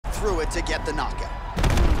through it to get the knockout.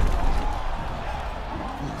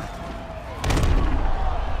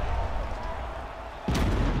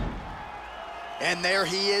 And there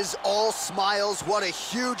he is, all smiles. What a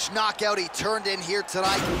huge knockout he turned in here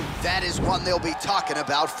tonight. That is one they'll be talking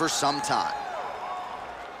about for some time.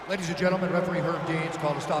 Ladies and gentlemen, referee Herb Dean's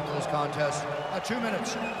called a stop to this contest at 2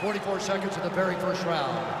 minutes, 44 seconds of the very first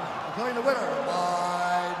round. Declaring the winner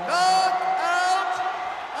by knockout,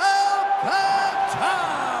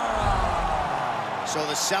 Alcantara. So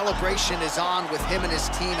the celebration is on with him and his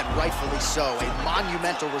team, and rightfully so. A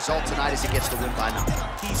monumental result tonight as he gets the win by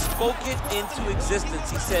knockout. He spoke it into existence.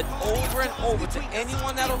 He said over and over to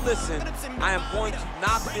anyone that'll listen, I am going to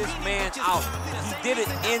knock this man out. He did it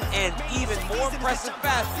in an even more impressive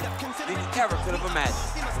fashion than he ever could have imagined.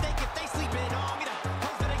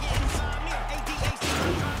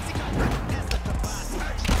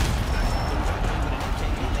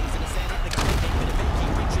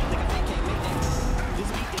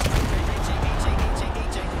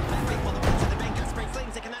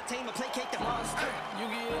 You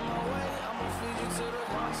get in my way, I'ma feed you to the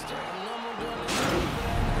monster.